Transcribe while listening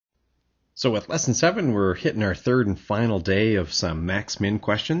So with lesson 7, we're hitting our third and final day of some max-min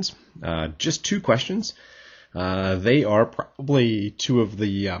questions. Just 2 questions. They are probably 2 of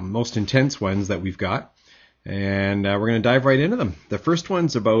the most intense ones that we've got. And we're going to dive right into them. The first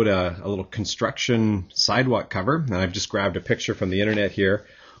one's about a little construction sidewalk cover. And I've just grabbed a picture from the internet here.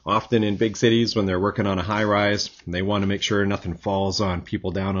 Often in big cities, when they're working on a high-rise, they want to make sure nothing falls on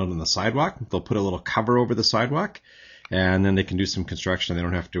people down out on the sidewalk. They'll put a little cover over the sidewalk. And then they can do some construction. They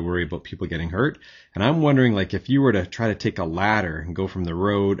don't have to worry about people getting hurt. And I'm wondering, like, if you were to try to take a ladder and go from the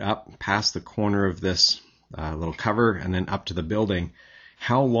road up past the corner of this little cover and then up to the building,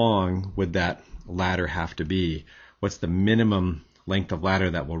 how long would that ladder have to be? What's the minimum length of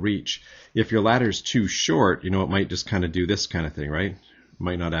ladder that will reach? If your ladder is too short, it might just kind of do this kind of thing, right? It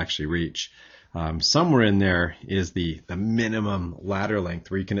might not actually reach. Somewhere in there is the minimum ladder length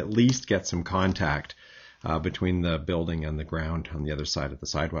where you can at least get some contact between the building and the ground on the other side of the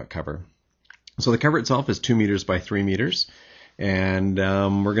sidewalk cover. So the cover itself is 2 meters by 3 meters, and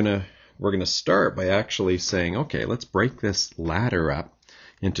we're gonna start by actually saying, okay, let's break this ladder up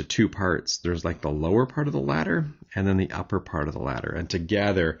into 2 parts. There's like the lower part of the ladder and then the upper part of the ladder, and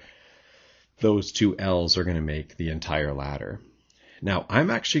together those 2 L's are going to make the entire ladder. Now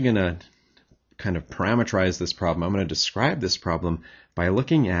I'm actually going to kind of parameterize this problem. I'm going to describe this problem by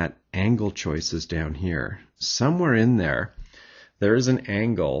looking at angle choices down here. Somewhere in there, there is an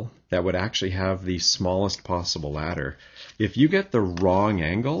angle that would actually have the smallest possible ladder. If you get the wrong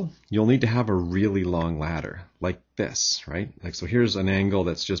angle, you'll need to have a really long ladder, like this, right? Like, so here's an angle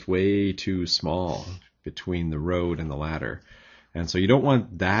that's just way too small between the road and the ladder. And so you don't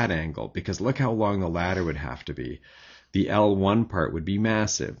want that angle, because look how long the ladder would have to be. The L1 part would be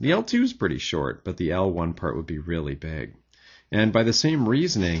massive. The L2 is pretty short, but the L1 part would be really big. And by the same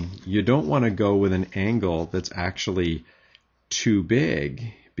reasoning, you don't want to go with an angle that's actually too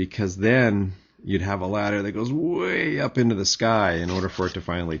big, because then you'd have a ladder that goes way up into the sky in order for it to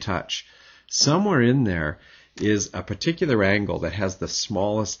finally touch. Somewhere in there is a particular angle that has the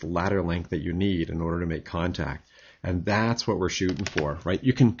smallest ladder length that you need in order to make contact. And that's what we're shooting for, right?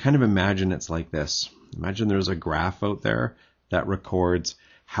 You can kind of imagine it's like this. Imagine there's a graph out there that records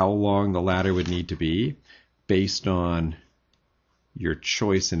how long the ladder would need to be based on your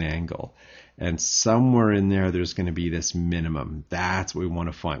choice in angle. And somewhere in there, there's going to be this minimum. That's what we want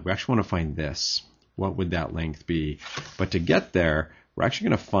to find. We actually want to find this. What would that length be? But to get there, we're actually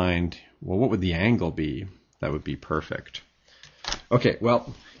going to find, well, what would the angle be? That would be perfect. Okay,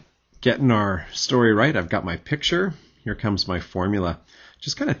 well, getting our story right, I've got my picture. Here comes my formula.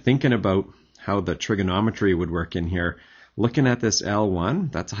 Just kind of thinking about how the trigonometry would work in here. Looking at this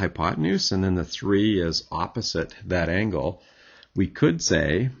L1, that's a hypotenuse, and then the 3 is opposite that angle. We could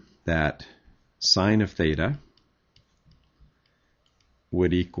say that sine of theta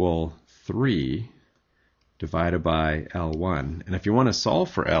would equal 3 divided by L1. And if you want to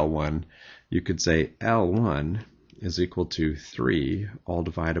solve for L1, you could say L1 is equal to 3 all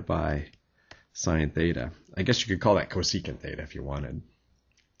divided by sine theta. I guess you could call that cosecant theta if you wanted.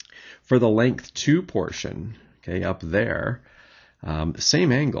 For the length 2 portion, okay, up there,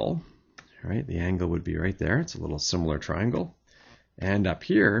 same angle, right? The angle would be right there. It's a little similar triangle. And up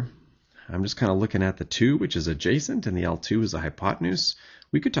here, I'm just kind of looking at the 2, which is adjacent, and the L2 is a hypotenuse.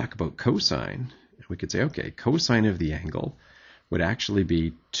 We could talk about cosine. We could say, okay, cosine of the angle would actually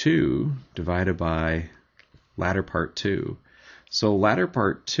be 2 divided by ladder part 2. So ladder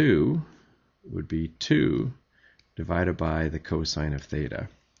part 2 would be 2 divided by the cosine of theta.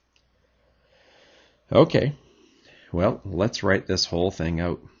 Okay, well, let's write this whole thing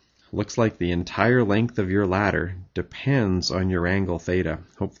out. Looks like the entire length of your ladder depends on your angle theta.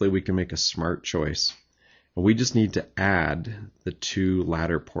 Hopefully we can make a smart choice. We just need to add the 2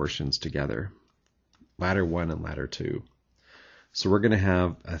 ladder portions together, ladder 1 and ladder 2. So we're going to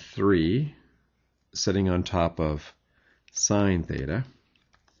have a 3 sitting on top of sine theta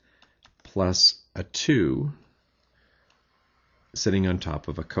plus a 2 sitting on top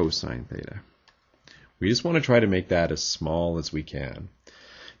of a cosine theta. We just want to try to make that as small as we can.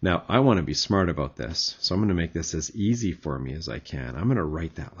 Now, I want to be smart about this, so I'm going to make this as easy for me as I can. I'm going to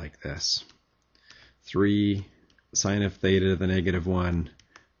write that like this. 3 sine of theta to the negative 1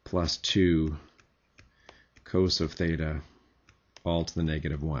 plus 2 cos of theta all to the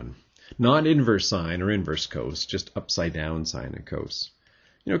negative 1. Not inverse sine or inverse cos, just upside down sine and cos.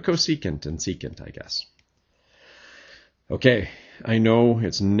 Cosecant and secant, I guess. Okay, I know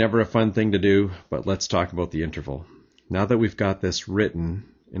it's never a fun thing to do, but let's talk about the interval. Now that we've got this written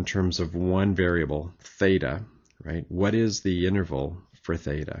in terms of one variable, theta, right? What is the interval for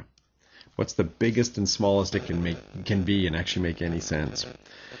theta? What's the biggest and smallest it can be and actually make any sense?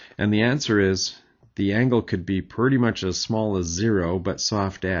 And the answer is the angle could be pretty much as small as 0, but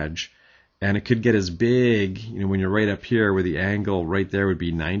soft edge. And it could get as big, when you're right up here where the angle right there would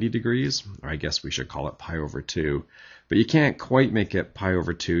be 90 degrees, or I guess we should call it pi over 2. But you can't quite make it pi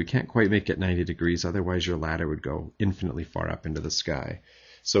over 2. You can't quite make it 90 degrees, otherwise your ladder would go infinitely far up into the sky.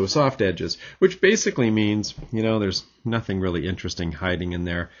 So soft edges, which basically means, there's nothing really interesting hiding in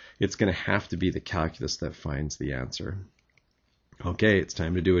there. It's going to have to be the calculus that finds the answer. Okay, it's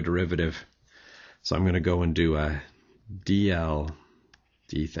time to do a derivative. So I'm going to go and do a dl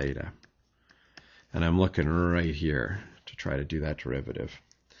d theta. And I'm looking right here to try to do that derivative.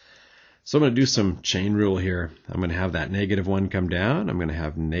 So I'm going to do some chain rule here. I'm going to have that -1 come down. I'm going to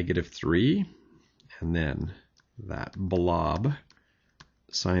have -3. And then that blob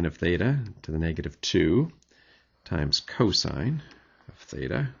sine of theta to the -2 times cosine of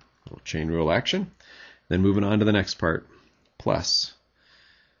theta. A little chain rule action. Then moving on to the next part. Plus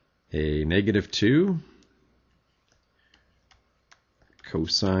a -2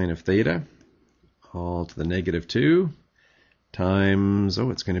 cosine of theta all to the -2 times,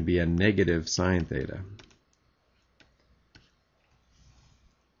 it's going to be a negative sine theta.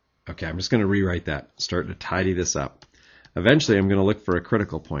 Okay, I'm just going to rewrite that, start to tidy this up. Eventually I'm going to look for a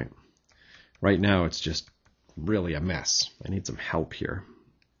critical point. Right now it's just really a mess. I need some help here.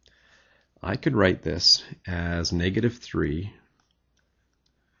 I could write this as -3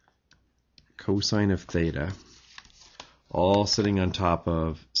 cosine of theta all sitting on top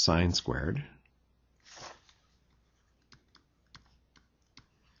of sine squared.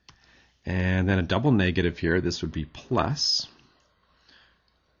 And then a double negative here, this would be plus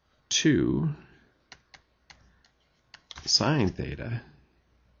 2 sine theta,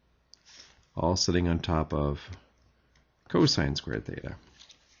 all sitting on top of cosine squared theta.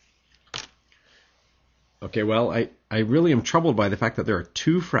 Okay, well, I really am troubled by the fact that there are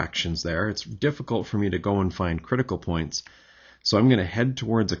 2 fractions there. It's difficult for me to go and find critical points. So I'm going to head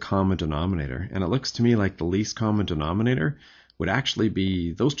towards a common denominator. And it looks to me like the least common denominator would actually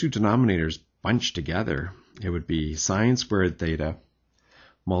be those 2 denominators bunched together. It would be sine squared theta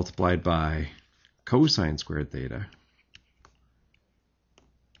multiplied by cosine squared theta.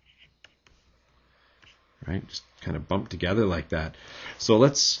 Right? Just kind of bumped together like that. So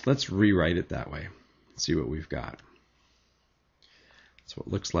let's rewrite it that way. See what we've got. So it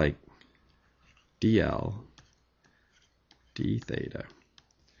looks like dl d theta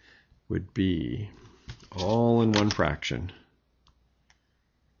would be all in one fraction.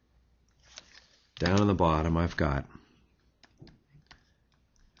 Down on the bottom I've got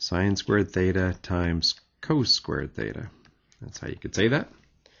sine squared theta times cos squared theta. That's how you could say that.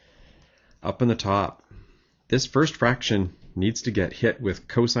 Up in the top, this first fraction needs to get hit with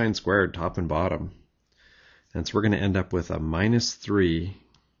cosine squared top and bottom. And so we're going to end up with a -3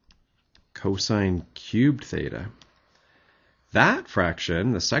 cosine cubed theta. That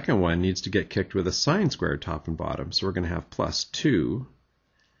fraction, the second one, needs to get kicked with a sine squared top and bottom. So we're going to have plus 2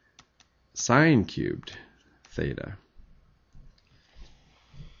 sine cubed theta.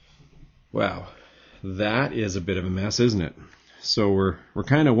 Wow, that is a bit of a mess, isn't it? So we're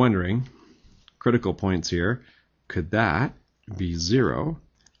kind of wondering, critical points here, could that be 0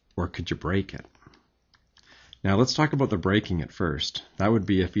 or could you break it? Now let's talk about the breaking it first. That would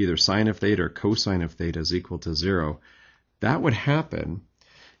be if either sine of theta or cosine of theta is equal to 0. That would happen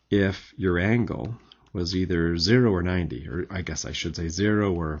if your angle was either 0 or 90, or I guess I should say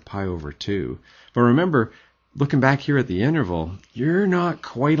 0 or pi over 2. But remember, looking back here at the interval, you're not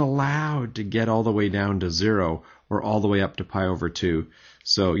quite allowed to get all the way down to 0 or all the way up to pi over 2.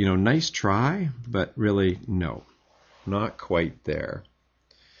 So, nice try, but really, no, not quite there.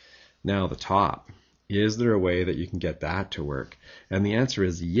 Now the top. Is there a way that you can get that to work? And the answer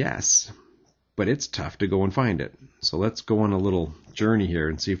is yes, but it's tough to go and find it. So let's go on a little journey here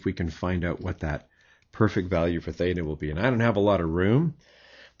and see if we can find out what that perfect value for theta will be. And I don't have a lot of room,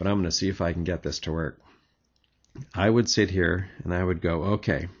 but I'm going to see if I can get this to work. I would sit here and I would go,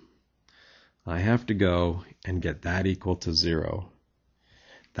 okay, I have to go and get that equal to 0.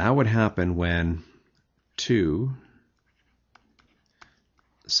 That would happen when 2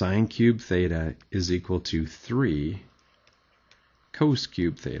 sine cubed theta is equal to 3 cos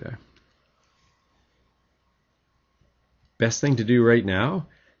cubed theta. Best thing to do right now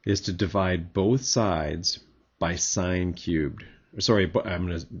is to divide both sides by sine cubed. Sorry, I'm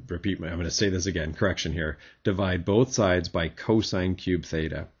going to repeat, I'm going to say this again, correction here. Divide both sides by cosine cubed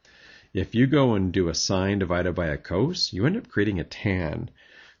theta. If you go and do a sine divided by a cos, you end up creating a tan.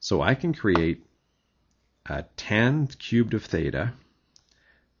 So I can create a tan cubed of theta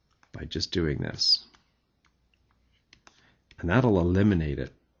by just doing this. And that'll eliminate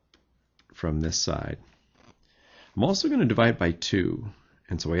it from this side. I'm also going to divide by 2,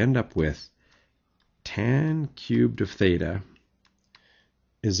 and so I end up with tan cubed of theta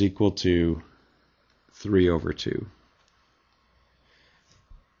is equal to 3 over 2.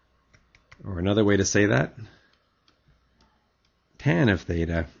 Or another way to say that, tan of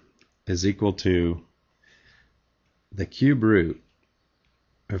theta is equal to the cube root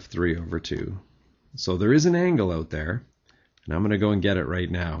of 3 over 2. So there is an angle out there, and I'm going to go and get it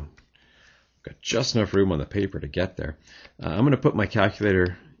right now. I've got just enough room on the paper to get there. I'm going to put my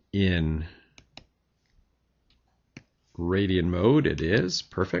calculator in radian mode. It is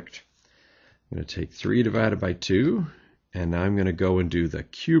perfect. I'm going to take 3 divided by 2, and now I'm going to go and do the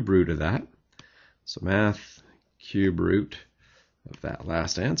cube root of that. So math, cube root of that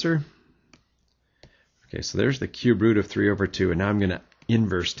last answer. Okay, so there's the cube root of 3 over 2, and now I'm going to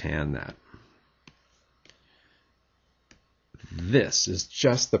inverse tan that. This is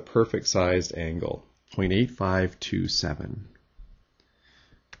just the perfect sized angle, 0.8527.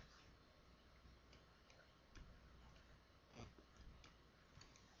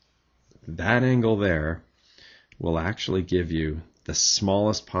 That angle there will actually give you the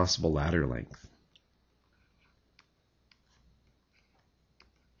smallest possible ladder length.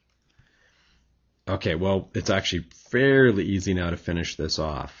 Okay, well, it's actually fairly easy now to finish this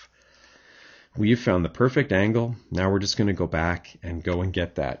off. We've found the perfect angle. Now we're just going to go back and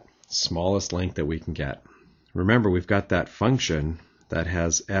get that smallest length that we can get. Remember, we've got that function that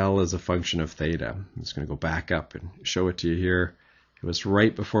has L as a function of theta. I'm just going to go back up and show it to you here. It was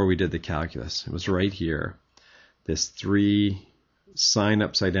right before we did the calculus. It was right here. This 3 sine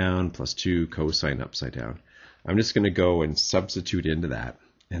upside down plus 2 cosine upside down. I'm just going to go and substitute into that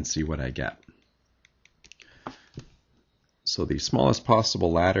and see what I get. So the smallest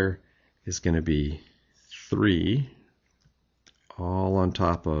possible ladder is going to be 3 all on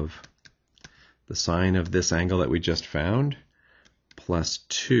top of the sine of this angle that we just found plus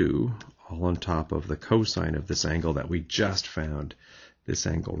 2 all on top of the cosine of this angle that we just found, this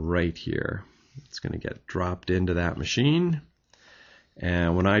angle right here. It's going to get dropped into that machine,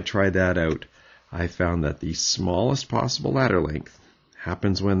 and when I tried that out, I found that the smallest possible ladder length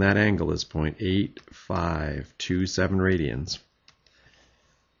happens when that angle is 0.8527 radians.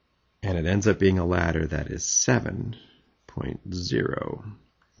 And it ends up being a ladder that is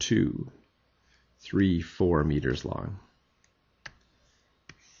 7.0234 meters long.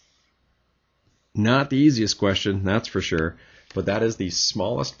 Not the easiest question, that's for sure, but that is the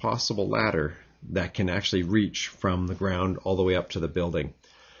smallest possible ladder that can actually reach from the ground all the way up to the building.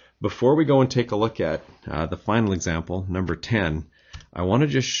 Before we go and take a look at the final example, number 10, I want to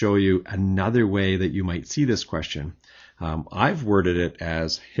just show you another way that you might see this question. I've worded it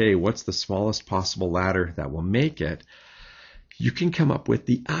as, hey, what's the smallest possible ladder that will make it? You can come up with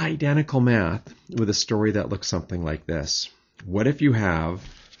the identical math with a story that looks something like this. What if you have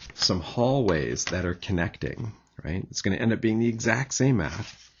some hallways that are connecting, right? It's going to end up being the exact same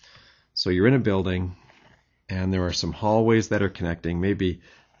math. So you're in a building, and there are some hallways that are connecting. Maybe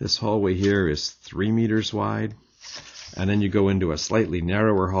this hallway here is 3 meters wide, and then you go into a slightly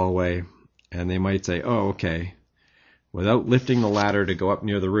narrower hallway, and they might say, oh, okay, without lifting the ladder to go up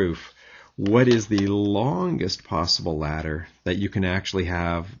near the roof, what is the longest possible ladder that you can actually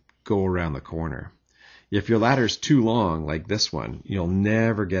have go around the corner? If your ladder's too long, like this one, you'll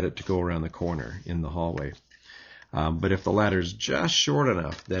never get it to go around the corner in the hallway. But if the ladder's just short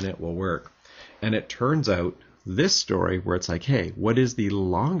enough, then it will work. And it turns out this story where it's like, hey, what is the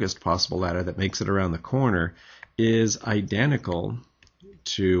longest possible ladder that makes it around the corner is identical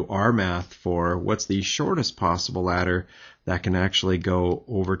to our math for what's the shortest possible ladder that can actually go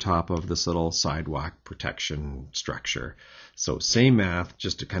over top of this little sidewalk protection structure. So same math,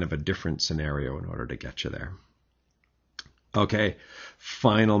 just a kind of a different scenario in order to get you there. Okay,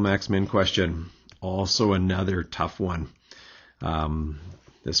 final max-min question. Also another tough one.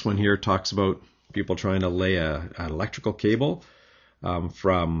 This one here talks about people trying to lay an electrical cable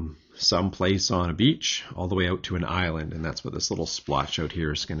from some place on a beach all the way out to an island, and that's what this little splotch out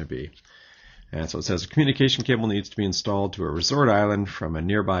here is going to be. And so it says a communication cable needs to be installed to a resort island from a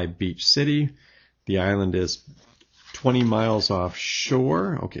nearby beach city. The island is 20 miles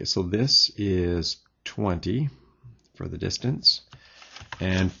offshore. Okay, so this is 20 for the distance,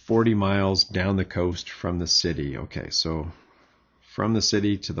 and 40 miles down the coast from the city. Okay, so from the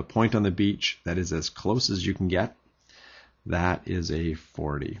city to the point on the beach, that is as close as you can get. That is a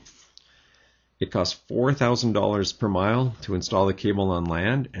 40. It costs $4,000 per mile to install the cable on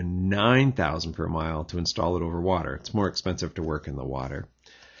land and $9,000 per mile to install it over water. It's more expensive to work in the water.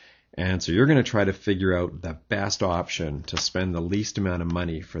 And so you're going to try to figure out the best option to spend the least amount of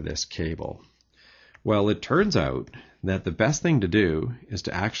money for this cable. Well, it turns out that the best thing to do is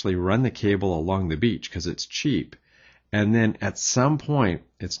to actually run the cable along the beach because it's cheap. And then at some point,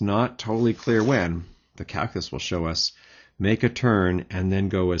 it's not totally clear when, the calculus will show us, make a turn and then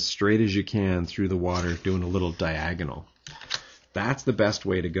go as straight as you can through the water doing a little diagonal. That's the best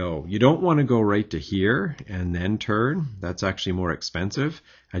way to go. You don't want to go right to here and then turn. That's actually more expensive.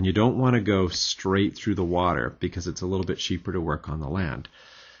 And you don't want to go straight through the water because it's a little bit cheaper to work on the land.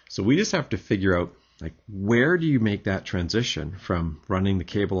 So we just have to figure out, like, where do you make that transition from running the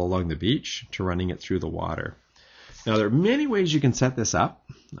cable along the beach to running it through the water? Now, there are many ways you can set this up.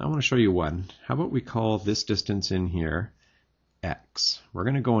 I want to show you one. How about we call this distance in here x? We're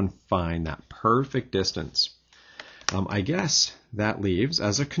going to go and find that perfect distance. I guess that leaves,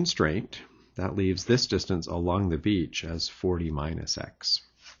 as a constraint, that leaves this distance along the beach as 40 minus x.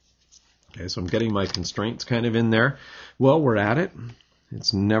 Okay, so I'm getting my constraints kind of in there. Well, we're at it.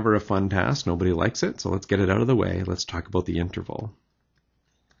 It's never a fun task. Nobody likes it, so let's get it out of the way. Let's talk about the interval.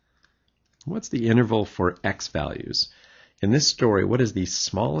 What's the interval for x values? In this story, what is the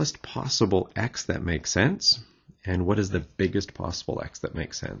smallest possible x that makes sense? And what is the biggest possible x that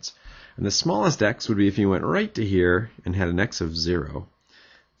makes sense? And the smallest x would be if you went right to here and had an x of 0.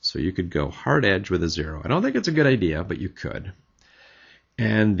 So you could go hard edge with a 0. I don't think it's a good idea, but you could.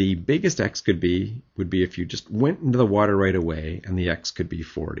 And the biggest x would be if you just went into the water right away, and the x could be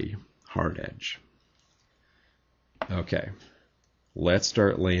 40, hard edge. Okay, let's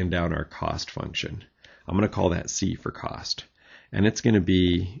start laying down our cost function. I'm going to call that c for cost. And it's going to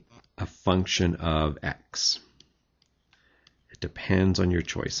be a function of x. Depends on your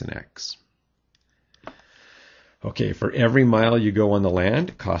choice in x. Okay, for every mile you go on the land,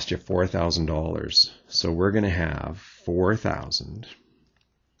 it costs you $4,000. So we're going to have 4,000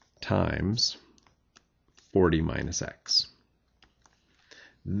 times 40 minus x.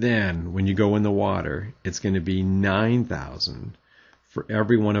 Then when you go in the water, it's going to be 9,000 for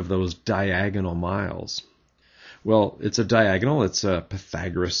every one of those diagonal miles. Well, it's a diagonal, it's a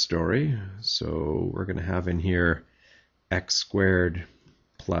Pythagoras story. So we're going to have in here x squared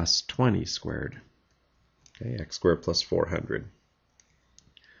plus 20 squared. Okay, x squared plus 400.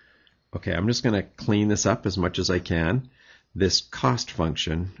 Okay, I'm just going to clean this up as much as I can. This cost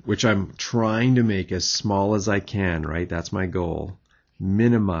function, which I'm trying to make as small as I can, right? That's my goal.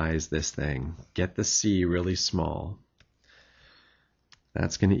 Minimize this thing. Get the c really small.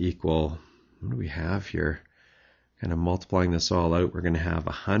 That's going to equal, what do we have here? Kind of multiplying this all out, we're going to have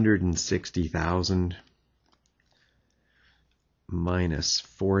 160,000 minus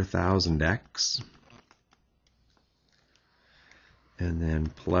 4,000x, and then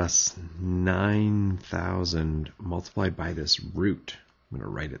plus 9,000 multiplied by this root. I'm going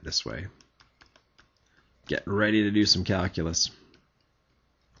to write it this way. Get ready to do some calculus.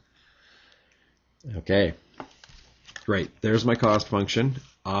 Okay, great. There's my cost function.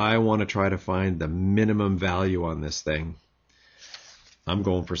 I want to try to find the minimum value on this thing. I'm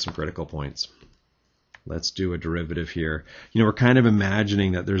going for some critical points. Let's do a derivative here. You know, we're kind of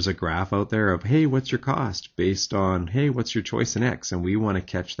imagining that there's a graph out there of, hey, what's your cost based on, hey, what's your choice in x? And we want to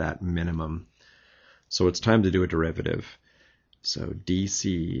catch that minimum. So it's time to do a derivative. So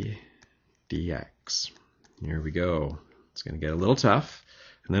dc dx. Here we go. It's going to get a little tough.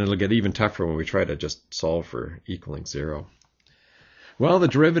 And then it'll get even tougher when we try to just solve for equaling 0. Well, the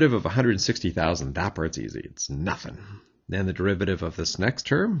derivative of 160,000, that part's easy. It's nothing. Then the derivative of this next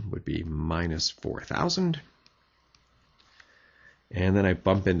term would be minus 4,000. And then I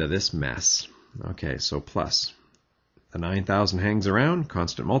bump into this mess. Okay, so plus. The 9,000 hangs around,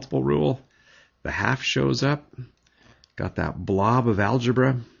 constant multiple rule. The half shows up. Got that blob of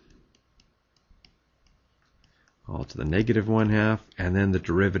algebra. All to the negative 1/2. And then the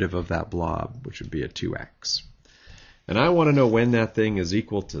derivative of that blob, which would be a 2x. And I want to know when that thing is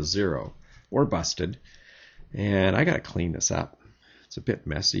equal to 0 or busted. And I got to clean this up. It's a bit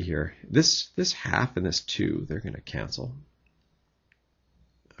messy here. This half and this 2, they're going to cancel.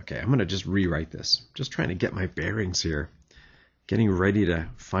 Okay, I'm going to just rewrite this. Just trying to get my bearings here. Getting ready to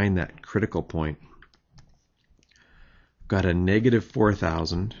find that critical point. Got a negative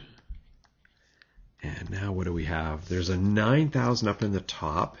 4,000. And now what do we have? There's a 9,000 up in the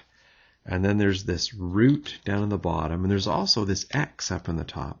top. And then there's this root down in the bottom. And there's also this x up in the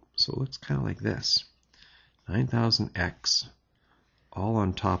top. So it looks kind of like this. 9,000x all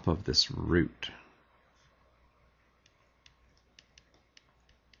on top of this root.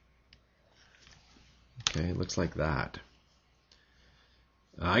 Okay, it looks like that.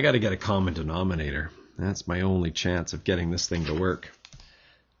 I got to get a common denominator. That's my only chance of getting this thing to work.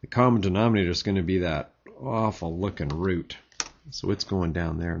 the common denominator is going to be that awful looking root. So it's going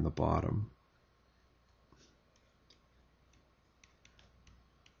down there in the bottom.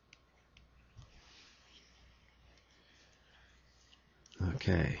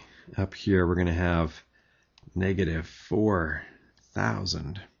 Okay, up here we're going to have negative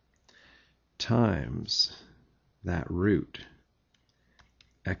 4,000 times that root,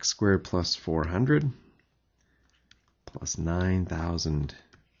 x squared plus 400 plus 9,000x.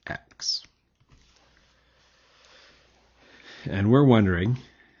 And we're wondering,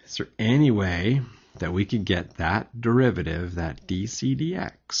 is there any way that we could get that derivative, that dc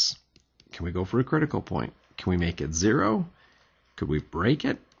dx? Can we go for a critical point? Can we make it 0? Could we break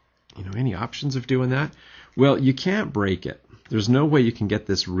it? You know, any options of doing that? Well, you can't break it. There's no way you can get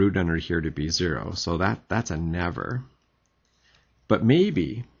this root under here to be 0, so that's a never. But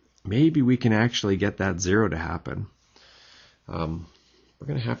maybe we can actually get that 0 to happen. We're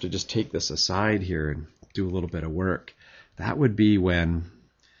going to have to just take this aside here and do a little bit of work. That would be when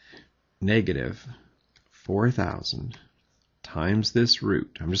negative 4,000 times this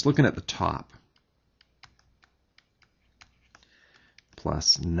root, I'm just looking at the top,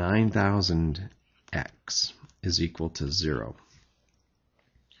 plus 9,000x is equal to 0.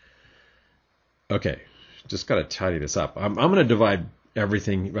 Okay, just got to tidy this up. I'm going to divide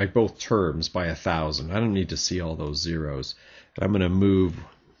everything, like both terms, by 1,000. I don't need to see all those zeros. And I'm going to move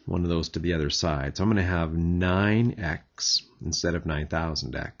one of those to the other side. So I'm going to have 9x instead of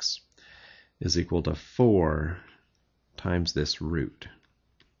 9,000x is equal to 4 times this root.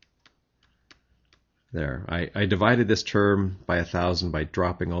 There, I divided this term by 1,000 by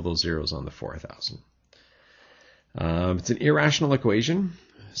dropping all those zeros on the 4,000. It's an irrational equation,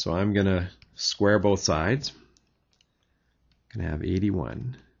 so I'm going to square both sides. I'm going to have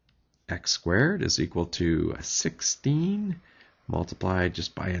 81 x squared is equal to 16 multiplied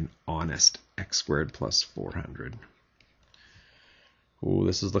just by an honest x squared plus 400. Oh,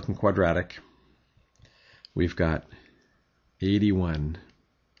 this is looking quadratic. We've got 81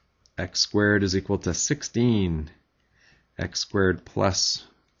 x squared is equal to 16 x squared plus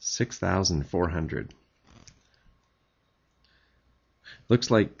 6,400.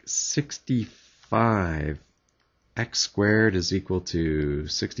 Looks like 65 x squared is equal to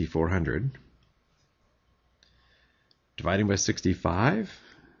 6,400. Dividing by 65,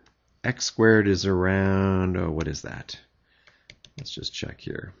 x squared is around, oh, what is that? Let's just check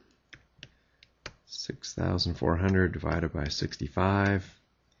here. 6,400 divided by 65.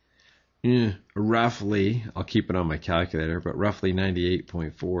 Roughly, I'll keep it on my calculator, but roughly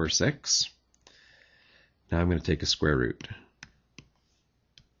 98.46. Now I'm going to take a square root.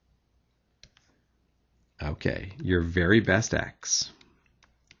 Okay, your very best x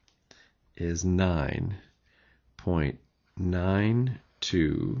is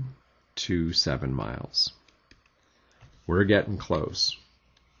 9.9227 miles. We're getting close.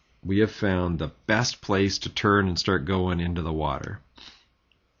 We have found the best place to turn and start going into the water.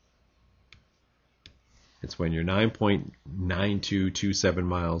 It's when you're 9.9227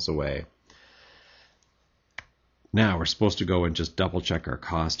 miles away. Now we're supposed to go and just double check our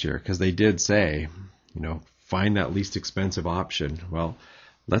cost here, because they did say, you know, find that least expensive option. Well,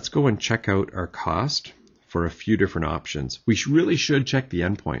 let's go and check out our cost for a few different options. We really should check the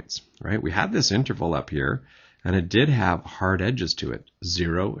endpoints, right? We had this interval up here, and it did have hard edges to it,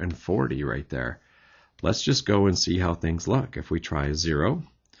 0 and 40 right there. Let's just go and see how things look. If we try 0,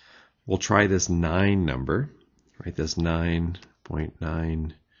 we'll try this 9 number, right? This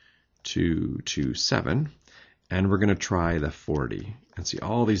 9.9227, and we're going to try the 40 and see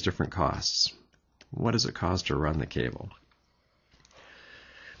all these different costs. What does it cost to run the cable?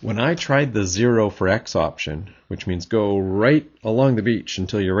 When I tried the 0 for X option, which means go right along the beach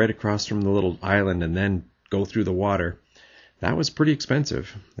until you're right across from the little island and then go through the water, that was pretty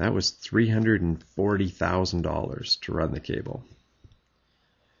expensive. That was $340,000 to run the cable.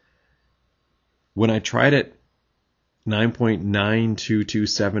 When I tried it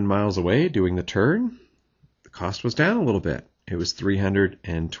 9.9227 miles away doing the turn, the cost was down a little bit. It was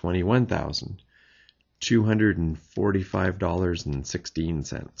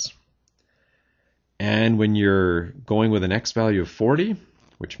 $321,245.16. And when you're going with an X value of 40,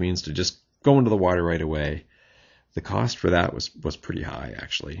 which means to just go into the water right away, the cost for that was pretty high,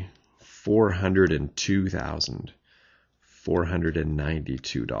 actually.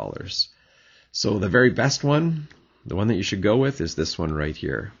 $402,492. So the very best one, the one that you should go with, is this one right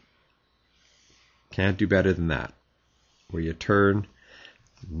here. Can't do better than that, where you turn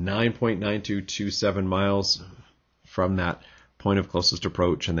 9.9227 miles from that point of closest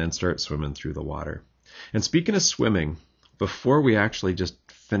approach and then start swimming through the water. And speaking of swimming, before we actually just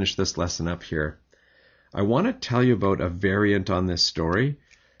finish this lesson up here, I want to tell you about a variant on this story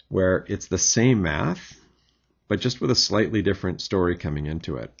where it's the same math, but just with a slightly different story coming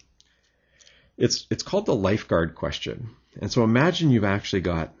into it. It's called the lifeguard question. And so imagine you've actually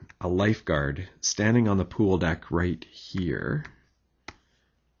got a lifeguard standing on the pool deck right here,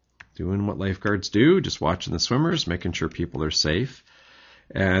 doing what lifeguards do, just watching the swimmers, making sure people are safe.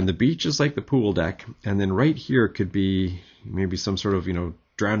 And the beach is like the pool deck, and then right here could be maybe some sort of,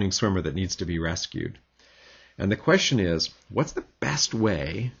 drowning swimmer that needs to be rescued. And the question is, what's the best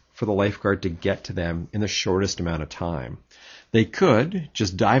way for the lifeguard to get to them in the shortest amount of time? They could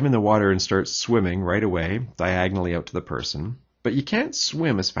just dive in the water and start swimming right away, diagonally out to the person, but you can't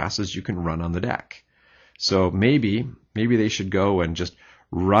swim as fast as you can run on the deck. So maybe they should go and just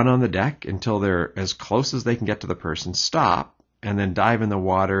run on the deck until they're as close as they can get to the person, stop, and then dive in the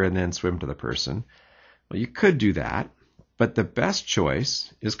water and then swim to the person. Well, you could do that, but the best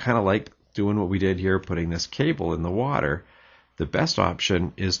choice is kind of like doing what we did here, putting this cable in the water. The best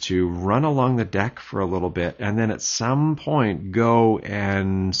option is to run along the deck for a little bit and then at some point go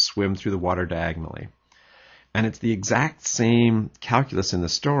and swim through the water diagonally. And it's the exact same calculus in the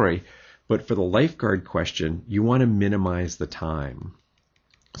story, but for the lifeguard question, you want to minimize the time.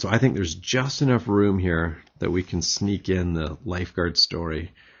 So I think there's just enough room here that we can sneak in the lifeguard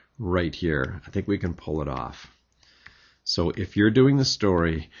story right here. I think we can pull it off. So if you're doing the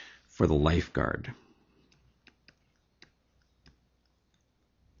story for the lifeguard,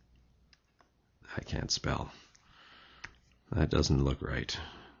 I can't spell. That doesn't look right.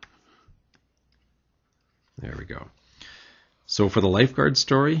 There we go. So for the lifeguard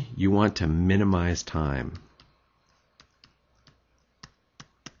story, you want to minimize time.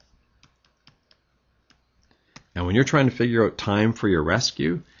 And when you're trying to figure out time for your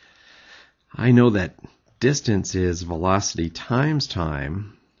rescue, I know that distance is velocity times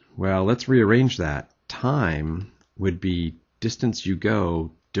time. Well, let's rearrange that. Time would be distance you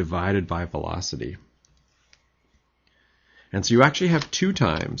go divided by velocity. And so you actually have two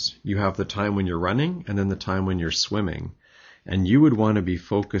times. You have the time when you're running and then the time when you're swimming. And you would want to be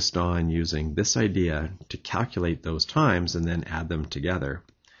focused on using this idea to calculate those times and then add them together.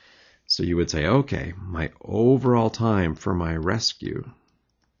 So you would say, okay, my overall time for my rescue,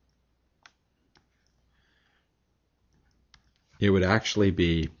 it would actually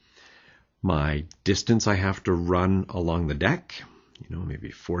be my distance I have to run along the deck,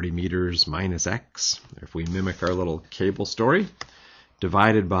 maybe 40 meters minus x, if we mimic our little cable story,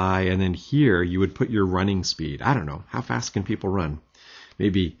 divided by, and then here you would put your running speed. I don't know, how fast can people run?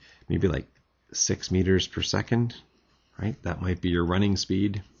 Maybe like 6 meters per second, right? That might be your running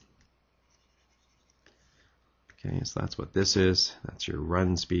speed. Okay, so that's what this is. That's your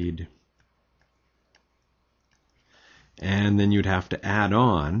run speed. And then you'd have to add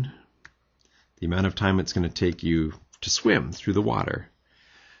on the amount of time it's going to take you to swim through the water.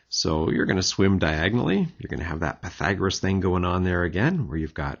 So you're going to swim diagonally. You're going to have that Pythagoras thing going on there again, where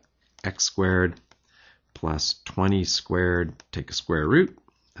you've got x squared plus 20 squared, take a square root.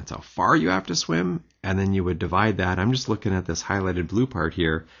 That's how far you have to swim. And then you would divide that. I'm just looking at this highlighted blue part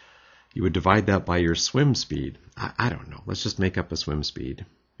here. You would divide that by your swim speed. I don't know. Let's just make up a swim speed.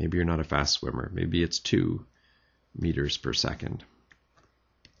 Maybe you're not a fast swimmer. Maybe it's 2 meters per second.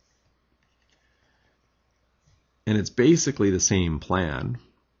 And it's basically the same plan.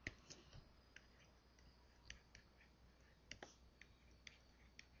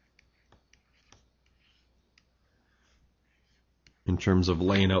 In terms of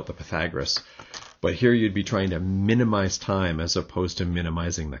laying out the Pythagoras. But here you'd be trying to minimize time as opposed to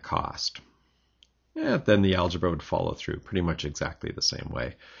minimizing the cost. Then the algebra would follow through pretty much exactly the same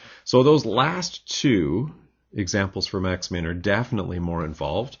way. So those last two examples for max-min are definitely more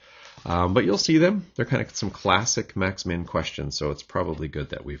involved. But you'll see them. They're kind of some classic max-min questions, so it's probably good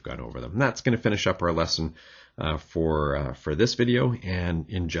that we've gone over them. And that's going to finish up our lesson for this video and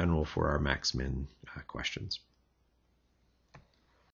in general for our max-min questions.